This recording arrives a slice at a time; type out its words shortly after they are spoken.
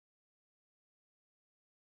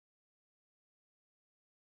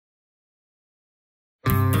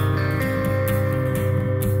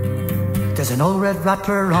There's an old red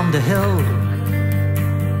rattler on the hill,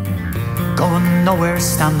 going nowhere,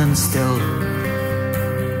 standing still.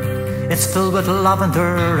 It's filled with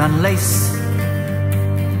lavender and lace,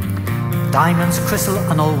 diamonds, crystal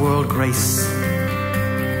and old world grace.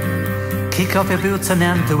 Kick off your boots and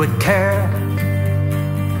enter with care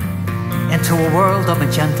into a world of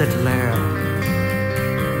magenta glare.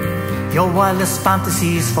 Your wildest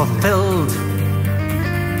fantasies fulfilled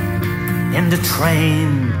in the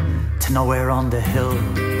train to nowhere on the hill.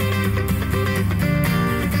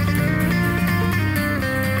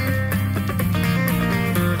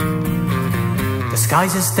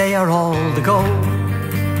 Disguises, they are all the go,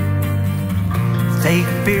 fake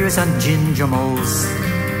beers and ginger moles,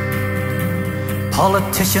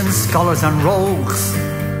 politicians, scholars and rogues,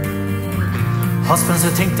 husbands who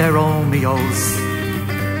think they're Romeos.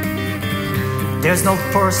 There's no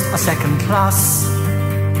first or second class,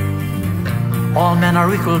 all men are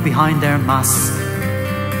equal behind their mask.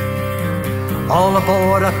 All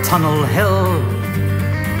aboard a tunnel hill,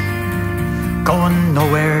 going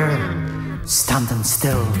nowhere, standing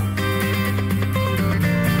still.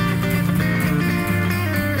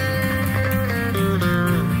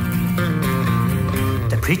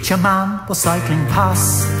 The preacher man was cycling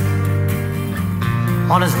past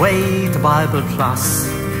on his way to Bible class.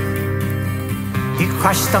 He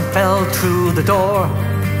crashed and fell through the door,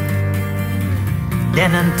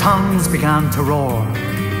 then in tongues began to roar.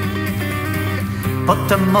 But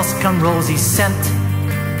the musk and rosy scent,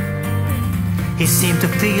 he seemed to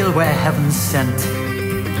feel where heaven sent.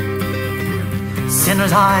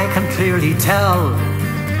 Sinners, I can clearly tell,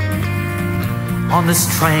 on this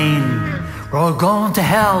train we're all going to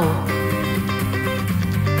hell.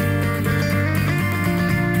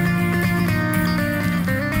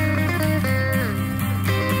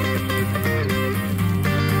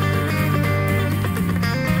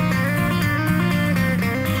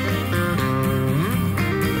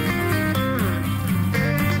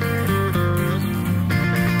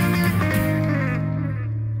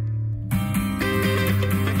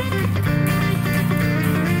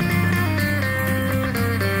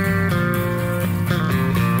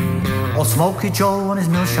 Old Smoky Joe and his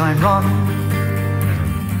moonshine run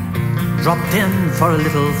dropped in for a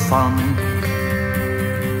little fun.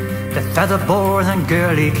 The feather board and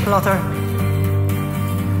girly clutter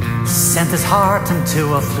sent his heart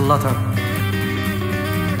into a flutter.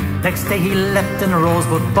 Next day he left in a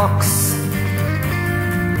rosebud box,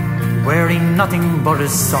 wearing nothing but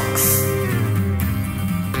his socks.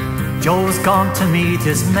 Joe's gone to meet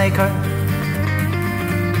his maker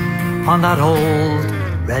on that old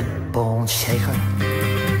red bone shaker.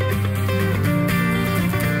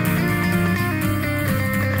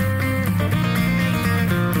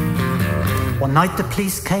 One night the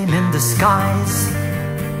police came in disguise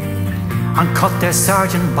and caught their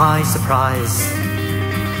sergeant by surprise.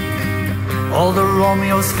 All the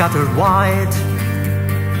Romeos scattered wide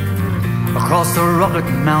across the rugged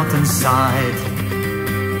mountainside.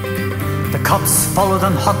 The cops followed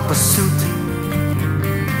in hot pursuit,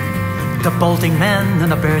 the bolting men in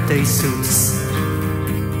their birthday suits.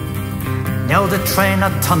 Now the train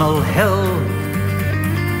at Tunnel Hill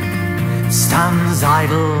stands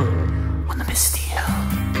idle on the misty